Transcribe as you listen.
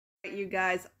You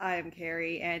guys, I'm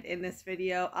Carrie, and in this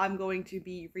video, I'm going to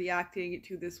be reacting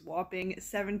to this whopping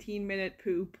 17-minute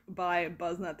poop by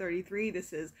Buzznut33.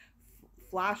 This is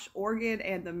Flash Organ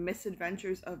and the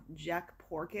Misadventures of Jek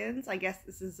Porkins. I guess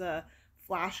this is a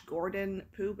Flash Gordon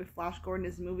poop. If Flash Gordon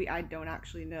is a movie, I don't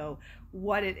actually know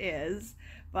what it is,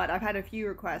 but I've had a few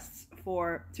requests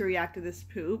to react to this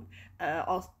poop,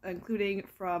 also including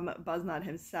from Buzznut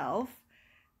himself.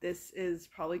 This is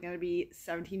probably going to be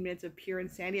 17 minutes of pure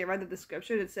insanity. I read the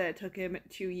description. It said it took him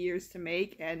 2 years to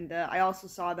make, and I also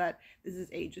saw that this is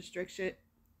age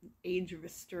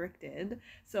restricted.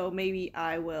 So maybe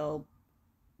I will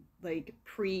like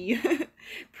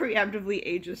preemptively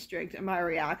age restrict my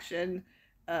reaction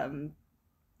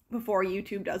before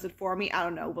YouTube does it for me. I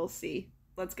don't know. We'll see.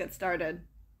 Let's get started.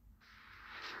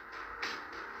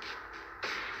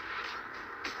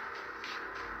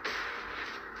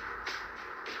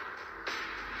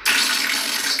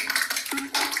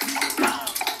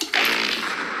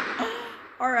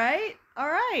 All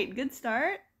right, good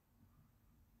start.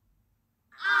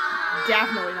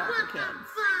 Definitely not for kids. I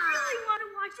really want to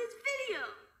watch this video.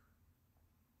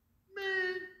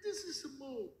 Man, this is some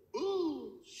more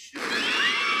bullshit.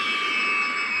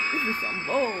 This is some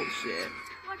bullshit.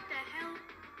 What the hell?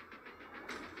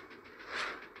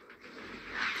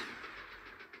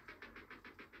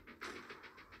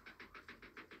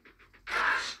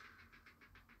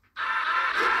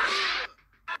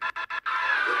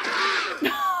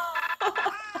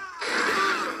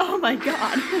 Oh my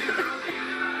god.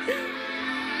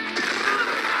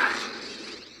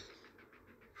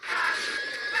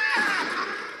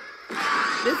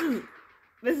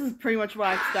 This is pretty much what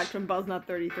I expect from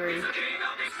Buzznut33.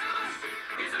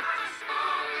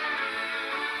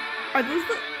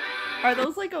 Are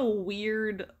those like a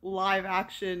weird live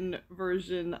action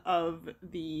version of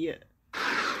the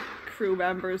crew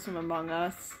members from Among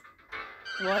Us?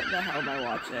 What the hell am I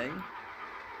watching?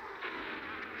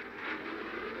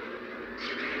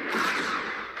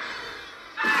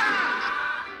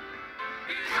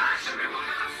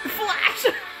 Flash!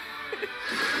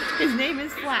 His name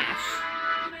is Flash.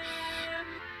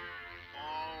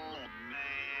 Oh, man.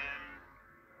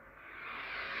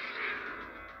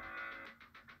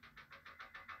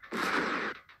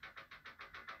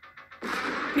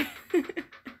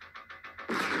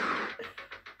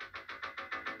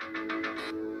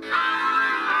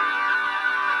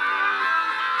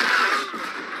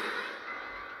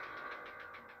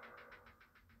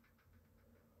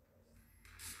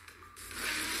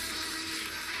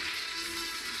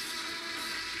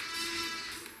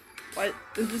 What?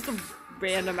 It's just a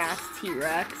random ass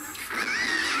T-Rex.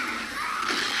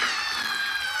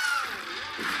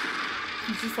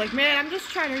 He's just like, man, I'm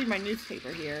just trying to read my newspaper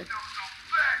here.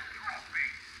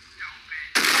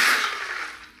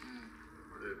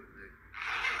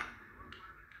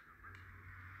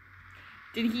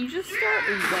 Did he just start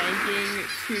wanking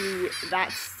to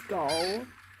that skull?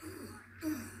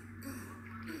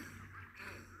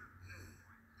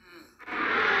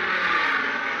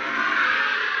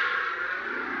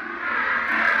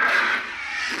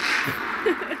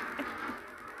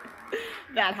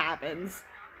 That happens.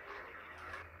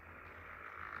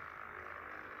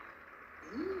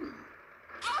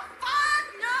 Oh, fuck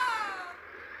no!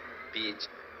 Bitch.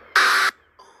 Oh,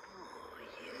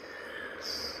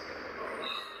 yes.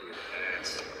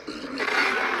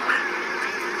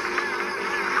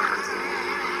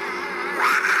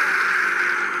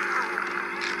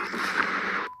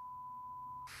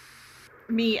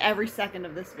 Me every second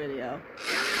of this video.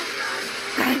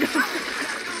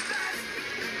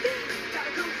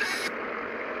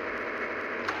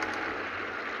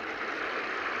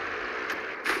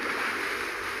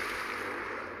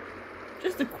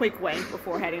 Just a quick wank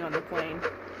before heading on the plane.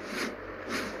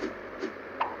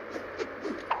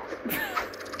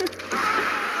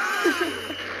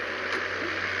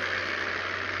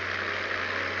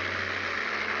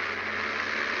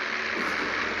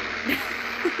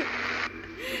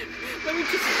 Let me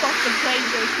just fuck the plane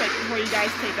real quick before you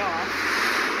guys take off.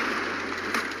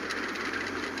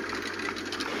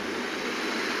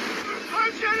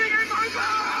 I'm getting in my bag!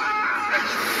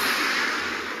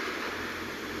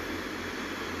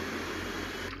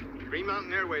 Green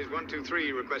Mountain Airways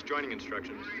 123 request joining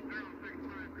instructions.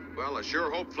 Well, I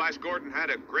sure hope Flash Gordon had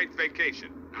a great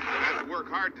vacation. He'll have to work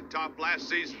hard to top last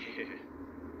season.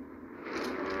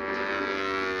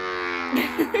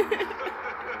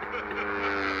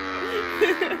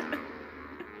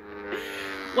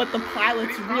 What the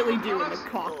pilots really do in the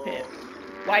cockpit.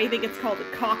 Why do you think it's called a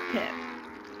cockpit?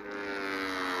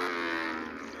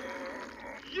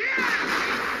 Yeah!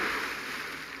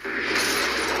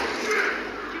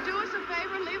 You do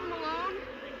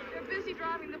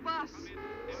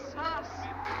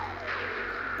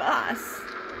bus.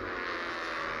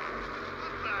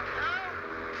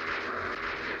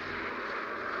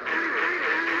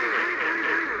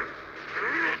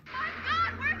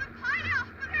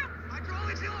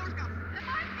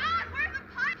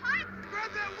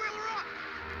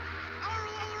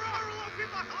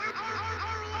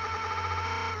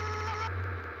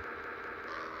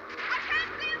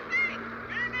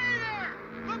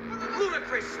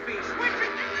 Ludicrous speech. This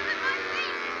isn't my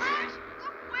seat. Flash,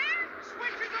 look where?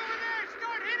 Switches over there.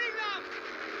 Start hitting them.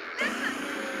 Listen.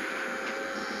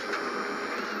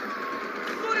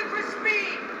 Ludicrous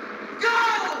speed. Go!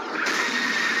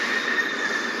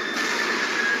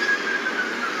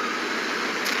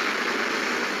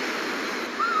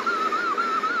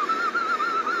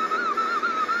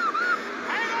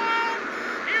 Hang on.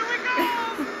 Here we go.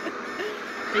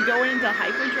 They go into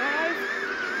hyperdrive?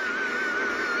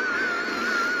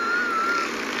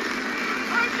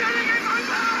 I'm getting in my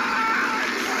bag.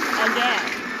 Again.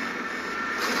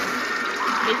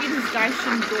 Maybe this guy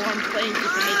shouldn't go on planes if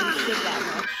they make him shit that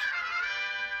much.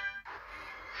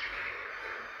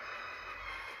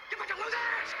 You fucking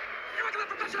losers! You're making a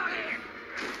professional here!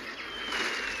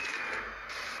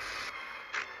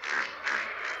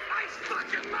 Nice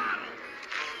fucking model!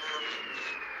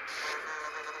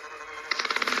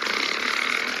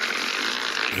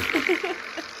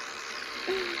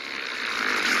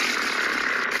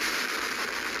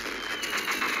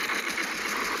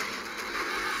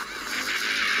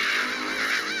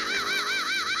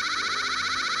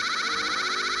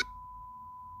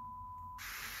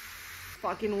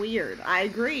 Fucking weird. I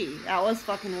agree. That was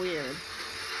fucking weird.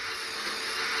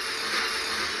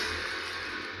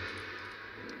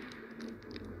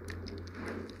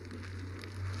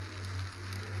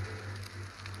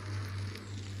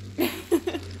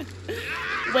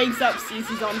 Wakes up, sees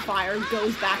he's on fire,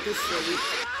 goes back to sleep.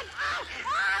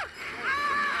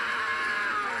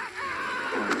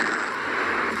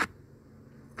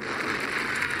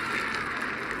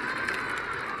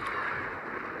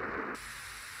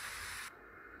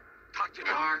 Talk to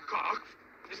Darkov.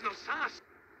 There's no sauce.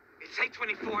 It's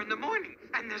 8:24 in the morning,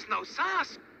 and there's no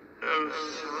sauce.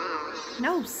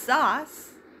 No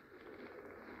sauce.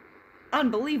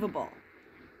 Unbelievable.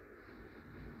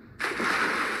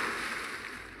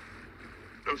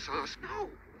 No sauce. No.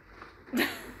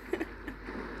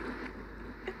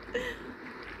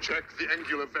 Check the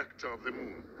angular vector of the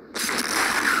moon.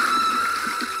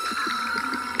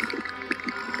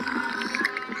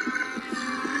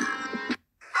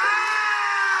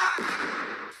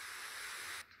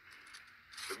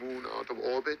 The moon out of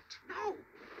orbit? No.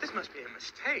 This must be a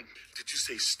mistake. Did you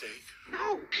say steak?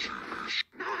 No.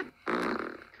 No.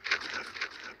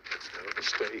 It's not a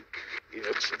mistake.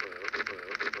 It's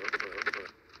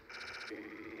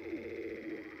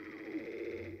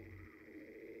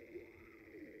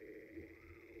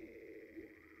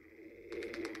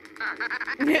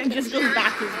And just goes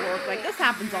back to his work. Like, this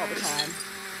happens all the time.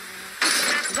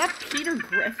 Is that Peter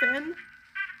Griffin?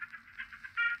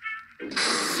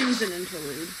 Susan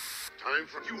interlude. time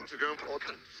for you to go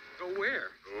important. Go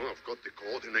where? Oh, I've got the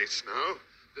coordinates now.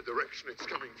 The direction it's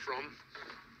coming from.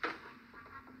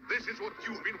 This is what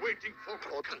you've been waiting for,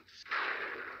 Porkins.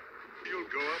 You'll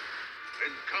go up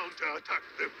and counterattack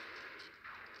them.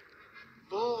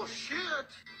 Bullshit.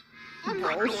 I'm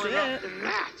not going Bullshit. up in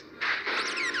that.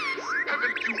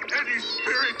 Haven't you any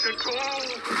spirit at all?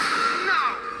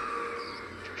 No.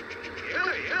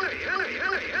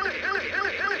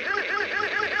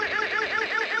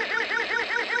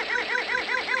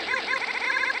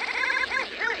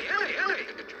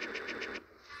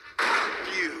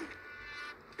 You.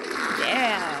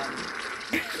 Damn.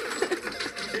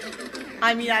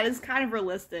 I mean, that is kind of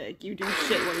realistic. You do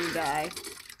shit when you die.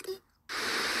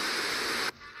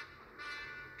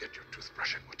 Get your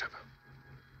toothbrush and whatever.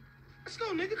 Let's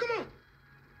go, nigga. Come on.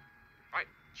 Right,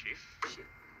 Chief. Shit.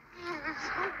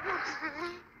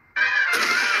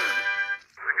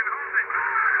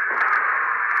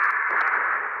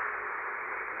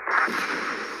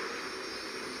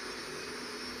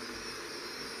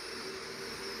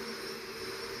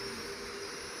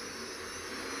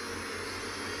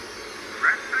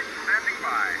 Standing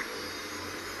by.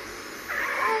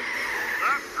 Oh,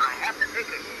 look, I have to take a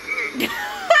shit.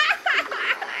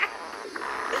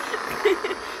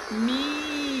 Me.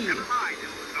 Never mind,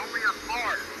 it was only a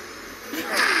fart.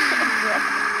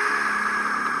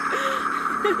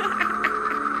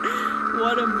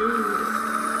 What a mood.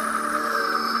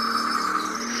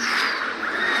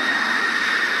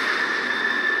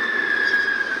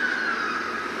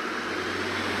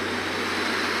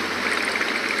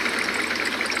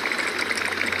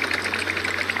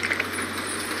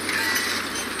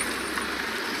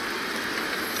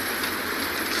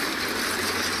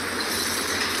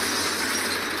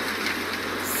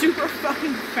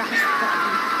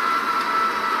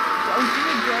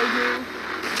 Grogu.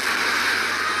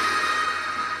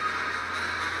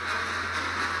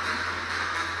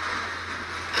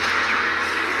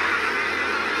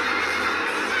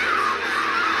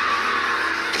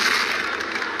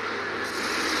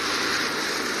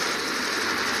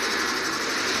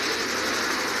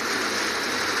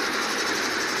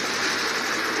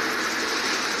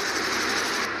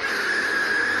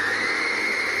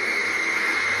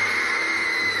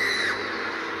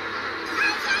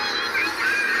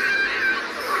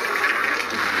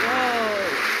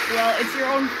 Well, it's your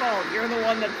own fault. You're the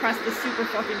one that pressed the super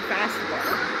fucking fast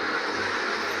button.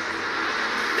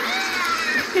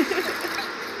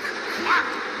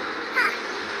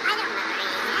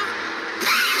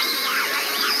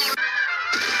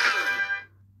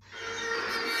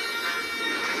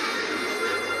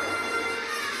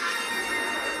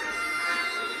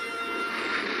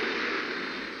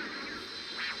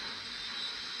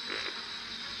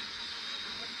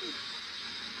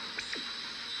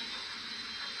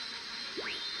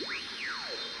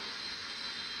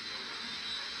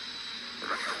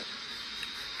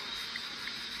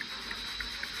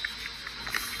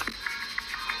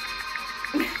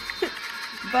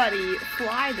 Buddy,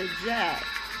 fly the jet.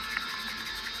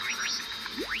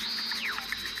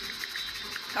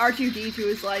 R2-D2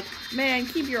 is like, man,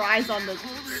 keep your eyes on the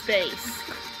space.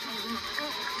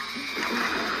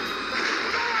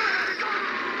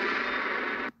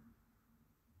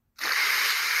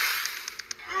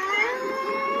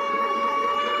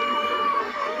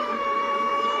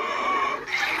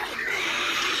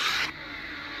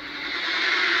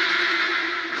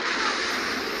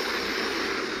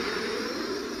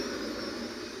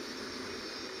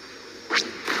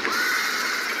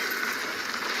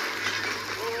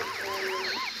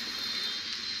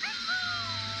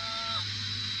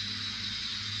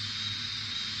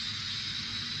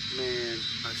 Man,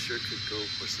 I sure could go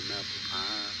for some apple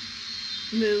pie.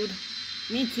 Mood.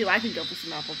 Me too, I could go for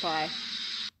some apple pie.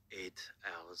 8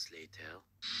 hours later.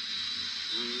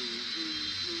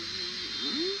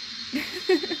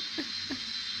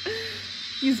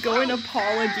 He's going to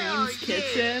Paula Deen's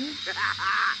kitchen.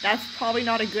 That's probably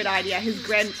not a good idea. Her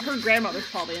grandmother's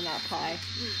probably in that pie.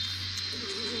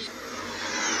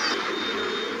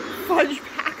 Fudge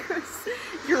Packers.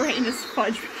 Uranus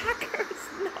Fudge Packers.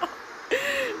 No. No.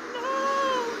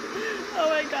 Oh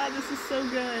my god, this is so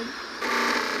good.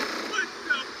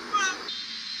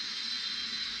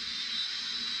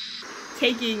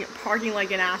 Taking parking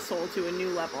like an asshole to a new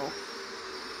level.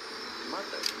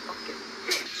 Motherfucking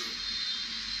bitch.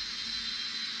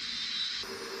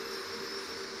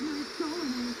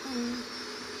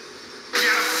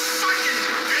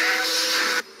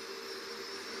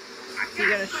 Is he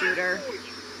gonna shoot her?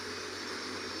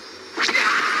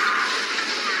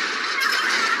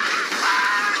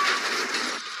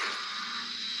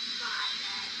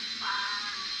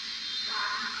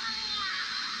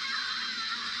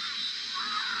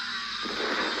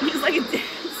 He's like a dancer.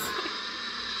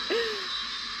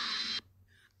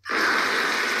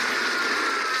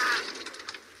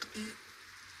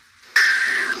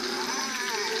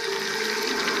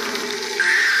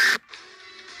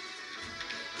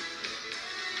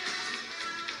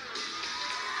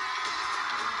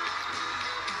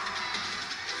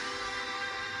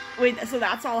 Wait, so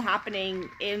that's all happening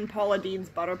in Paula Deen's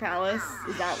Butter Palace?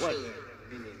 Is that what?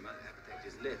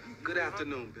 Good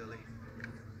afternoon, Billy.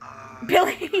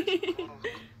 Billy!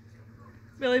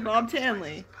 Billy Bob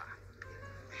Tanley.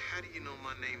 How do you know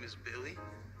my name is Billy?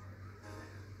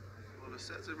 Well, it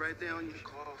says it right there on your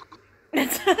car.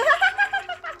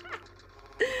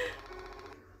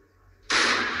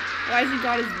 Why has he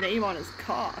got his name on his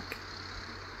cock?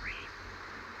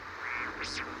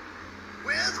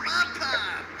 Where's my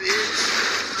pie, bitch?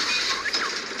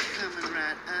 Coming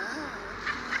right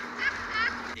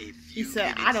up. He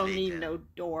said, I don't need no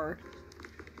door.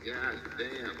 God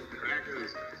damn,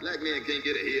 crackers. Black man can't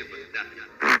get ahead for nothing.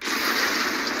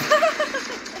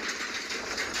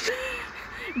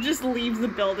 Just leaves the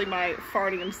building by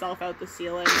farting himself out the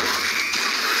ceiling.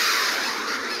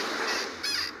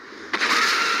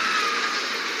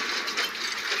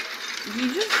 Did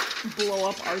he just blow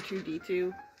up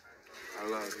R2-D2? I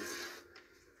love you.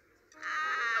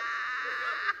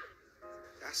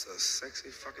 That's a sexy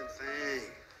fucking thing.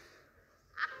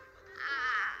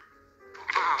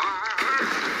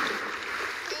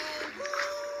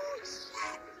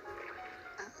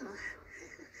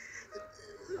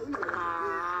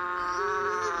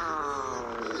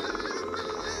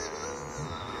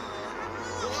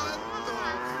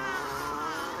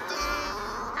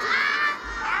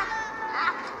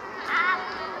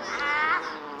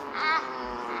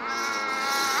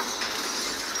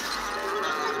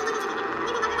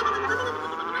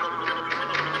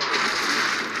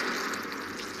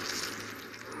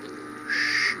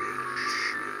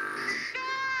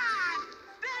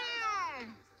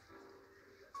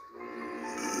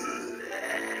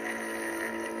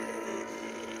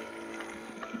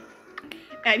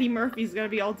 Eddie Murphy's gonna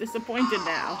be all disappointed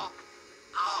now.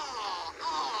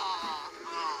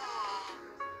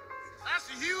 That's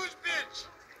a huge bitch.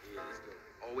 Yeah, let's go.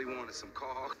 All we want is some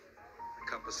caulk, a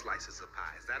couple slices of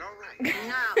pie. Is that all right?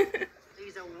 No,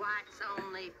 these are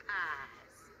whites-only pies.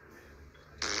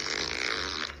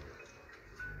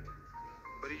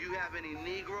 But do you have any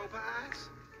Negro pies?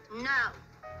 No,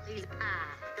 these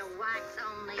pies, the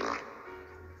whites-only.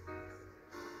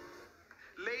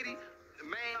 Lady,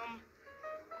 ma'am,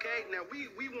 okay, now we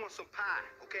want some pie,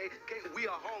 okay? We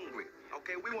are hungry,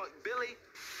 okay? We want, Billy,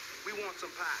 we want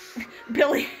some pie.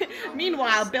 Billy.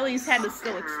 Meanwhile, Billy's head is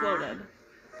still exploded.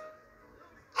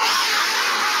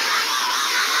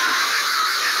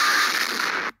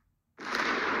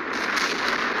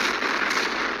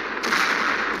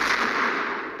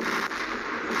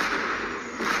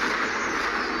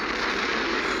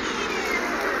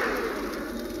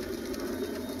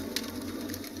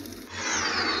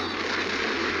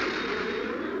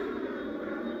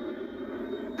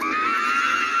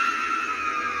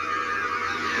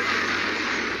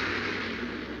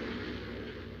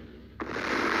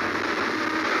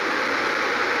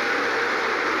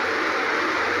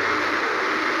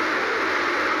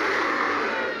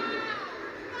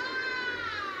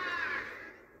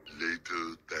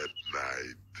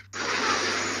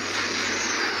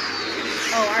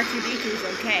 Oh, R2-D2's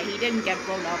okay. He didn't get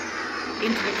blown up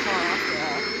into the car after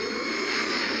all.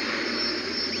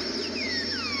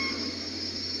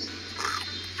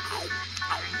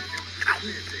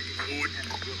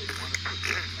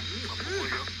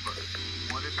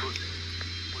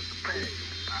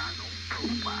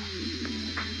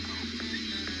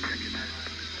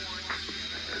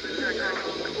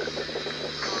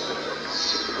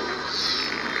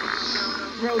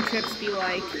 Road trips be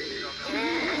like.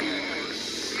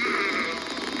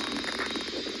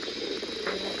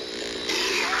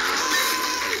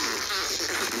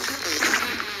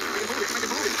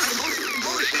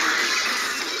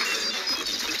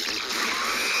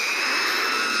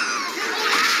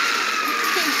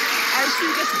 R2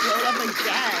 gets blown up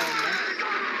again.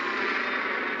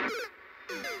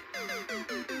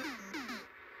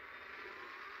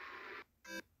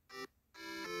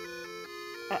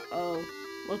 Uh-oh.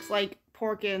 Looks like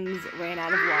Porkins ran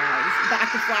out of lives.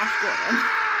 Back to Flash Gordon.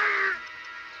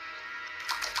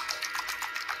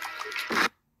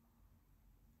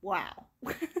 Wow.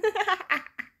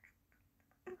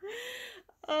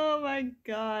 Oh my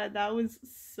god, that was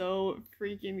so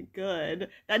freaking good.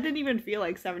 That didn't even feel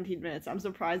like 17 minutes. I'm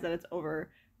surprised that it's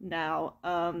over now.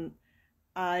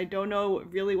 I don't know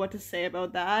really what to say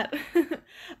about that.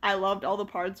 I loved all the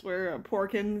parts where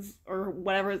Porkins, or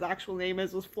whatever his actual name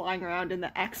is, was flying around in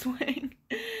the X-Wing.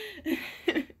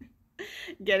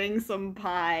 Getting some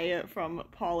pie from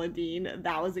Paula Deen.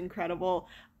 That was incredible.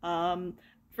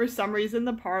 For some reason,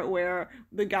 the part where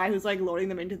the guy who's like loading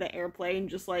them into the airplane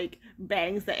just like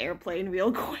bangs the airplane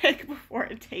real quick before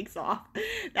it takes off,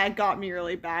 that got me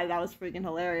really bad. That was freaking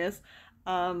hilarious.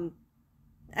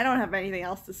 I don't have anything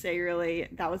else to say really.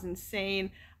 That was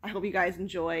insane. I hope you guys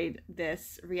enjoyed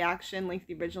this reaction. Link to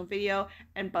the original video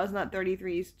and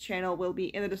Buzznut33's channel will be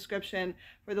in the description.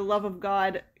 For the love of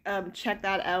God, check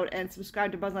that out and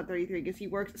subscribe to Buzznut33 because he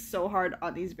works so hard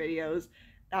on these videos.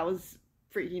 That was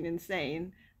freaking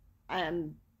insane.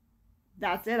 And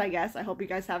that's it, I guess. I hope you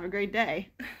guys have a great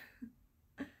day.